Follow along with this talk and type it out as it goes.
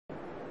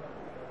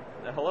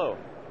Hello,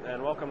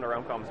 and welcome to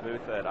Remcom's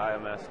booth at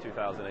IMS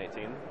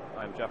 2018.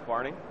 I'm Jeff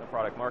Barney, the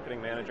Product Marketing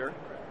Manager,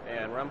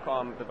 and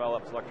Remcom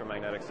develops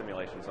electromagnetic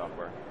simulation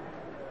software.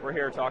 We're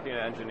here talking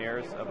to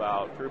engineers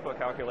about throughput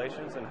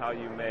calculations and how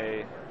you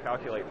may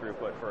calculate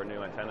throughput for a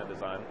new antenna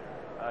design.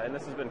 And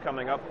this has been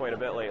coming up quite a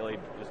bit lately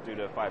just due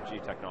to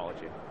 5G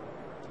technology.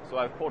 So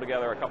I've pulled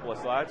together a couple of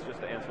slides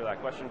just to answer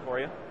that question for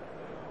you.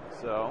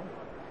 So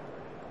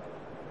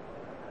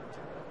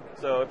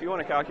if you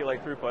want to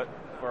calculate throughput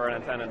for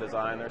an antenna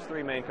design, there's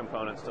three main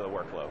components to the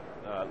workflow.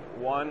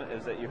 One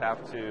is that you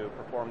have to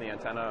perform the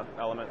antenna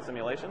element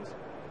simulations.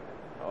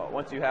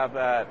 Once you have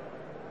that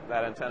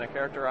antenna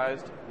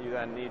characterized, you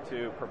then need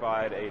to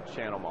provide a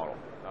channel model.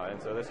 And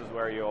so this is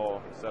where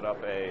you'll set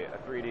up a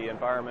 3D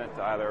environment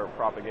to either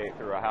propagate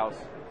through a house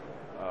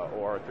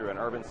or through an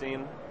urban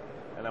scene.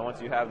 And then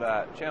once you have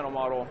that channel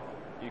model,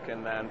 you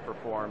can then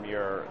perform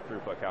your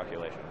throughput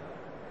calculation.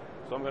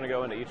 So I'm going to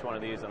go into each one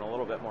of these in a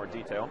little bit more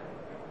detail.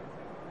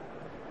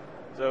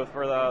 So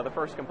for the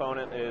first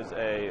component is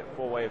a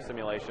full wave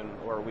simulation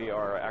where we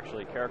are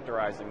actually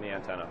characterizing the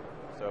antenna.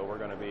 So we're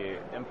going to be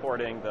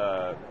importing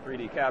the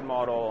 3D CAD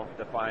model,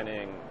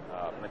 defining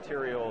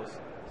materials,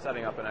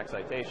 setting up an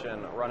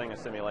excitation, running a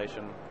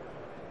simulation,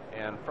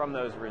 and from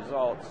those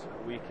results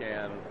we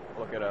can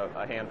look at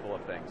a handful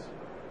of things.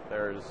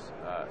 There's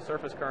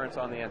surface currents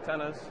on the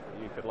antennas.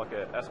 You could look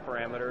at S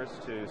parameters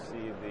to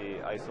see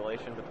the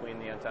isolation between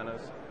the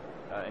antennas,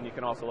 and you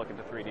can also look at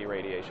the 3D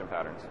radiation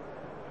patterns.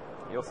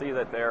 You'll see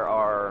that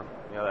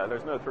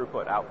there's no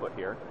throughput output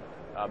here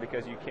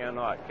because you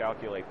cannot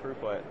calculate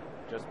throughput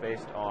just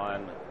based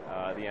on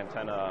the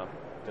antenna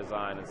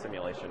design and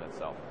simulation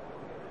itself.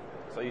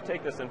 So you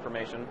take this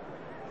information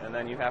and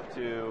then you have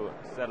to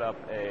set up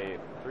a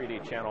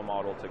 3D channel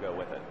model to go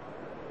with it.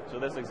 So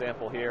this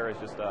example here is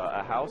just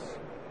a house.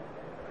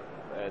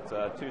 It's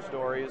 2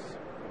 stories.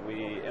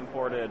 We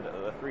imported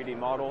the 3D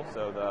model,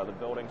 so the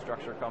building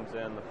structure comes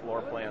in, the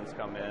floor plans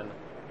come in,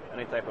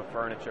 any type of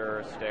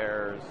furniture,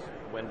 stairs,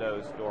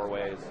 windows,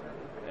 doorways,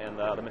 and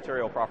the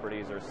material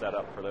properties are set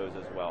up for those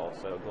as well,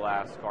 so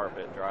glass,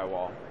 carpet,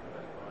 drywall.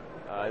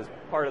 As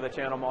part of the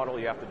channel model,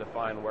 you have to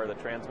define where the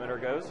transmitter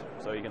goes,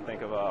 so you can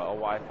think of a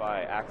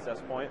Wi-Fi access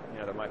point.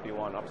 There might be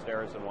one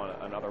upstairs and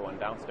another one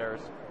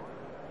downstairs,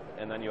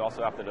 and then you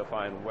also have to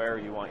define where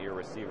you want your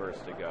receivers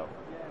to go.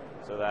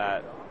 So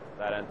that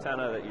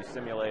antenna that you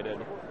simulated,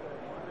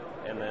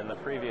 and then the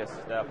previous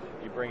step,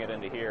 you bring it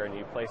into here and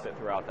you place it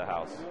throughout the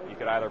house. You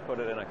could either put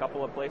it in a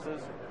couple of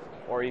places,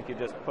 or you could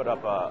just put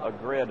up a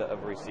grid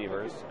of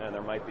receivers, and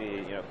there might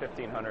be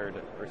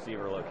 1,500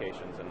 receiver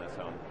locations in this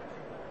home.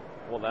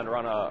 We'll then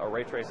run a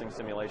ray tracing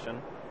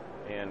simulation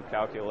and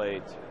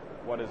calculate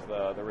what is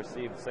the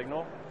received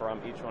signal from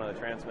each one of the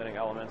transmitting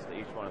elements to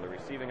each one of the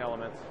receiving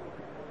elements,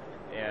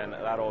 and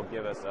that'll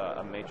give us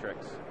a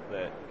matrix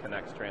that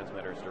connects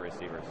transmitters to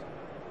receivers.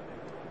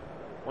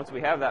 Once we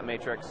have that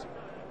matrix,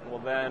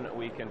 then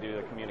we can do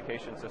the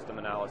communication system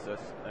analysis,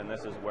 and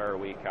this is where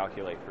we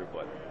calculate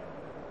throughput.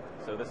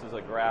 So this is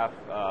a graph.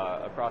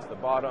 Across the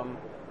bottom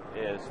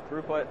is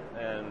throughput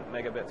in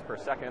megabits per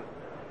second,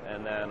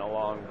 and then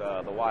along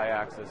the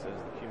y-axis is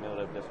the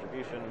cumulative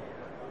distribution.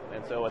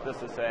 And so what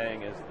this is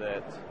saying is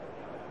that,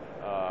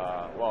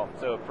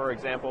 so for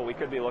example, we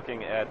could be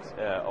looking at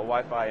a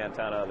Wi-Fi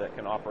antenna that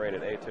can operate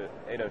at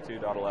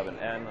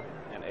 802.11n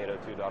and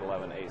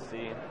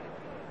 802.11ac.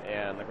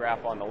 And the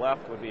graph on the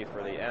left would be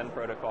for the N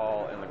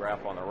protocol, and the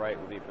graph on the right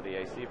would be for the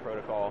AC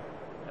protocol.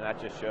 And that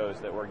just shows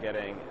that we're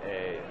getting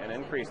an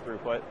increased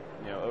throughput,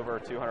 over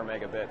 200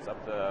 megabits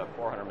up to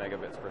 400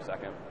 megabits per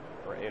second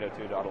for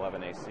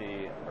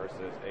 802.11ac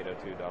versus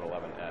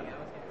 802.11n.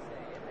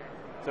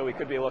 So we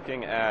could be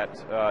looking at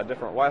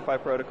different Wi-Fi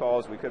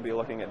protocols, we could be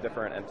looking at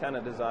different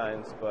antenna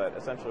designs, but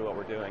essentially what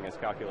we're doing is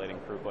calculating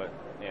throughput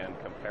and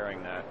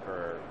comparing that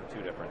for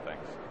 2 different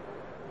things.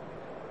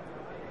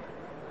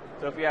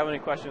 So if you have any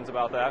questions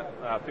about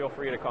that, feel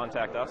free to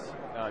contact us.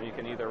 You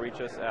can either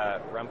reach us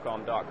at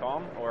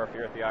remcom.com, or if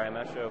you're at the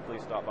IMS show,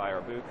 please stop by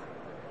our booth.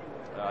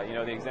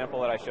 The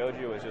example that I showed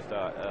you was just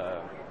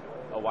a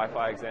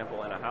Wi-Fi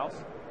example in a house,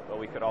 but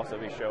we could also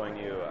be showing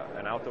you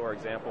an outdoor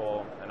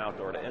example, an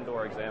outdoor to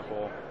indoor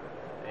example,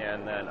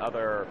 and then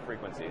other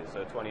frequencies,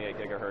 so 28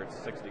 gigahertz,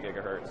 60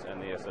 gigahertz,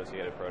 and the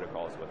associated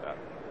protocols with that.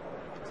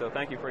 So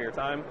thank you for your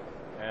time,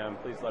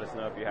 and please let us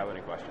know if you have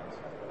any questions.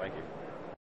 Thank you.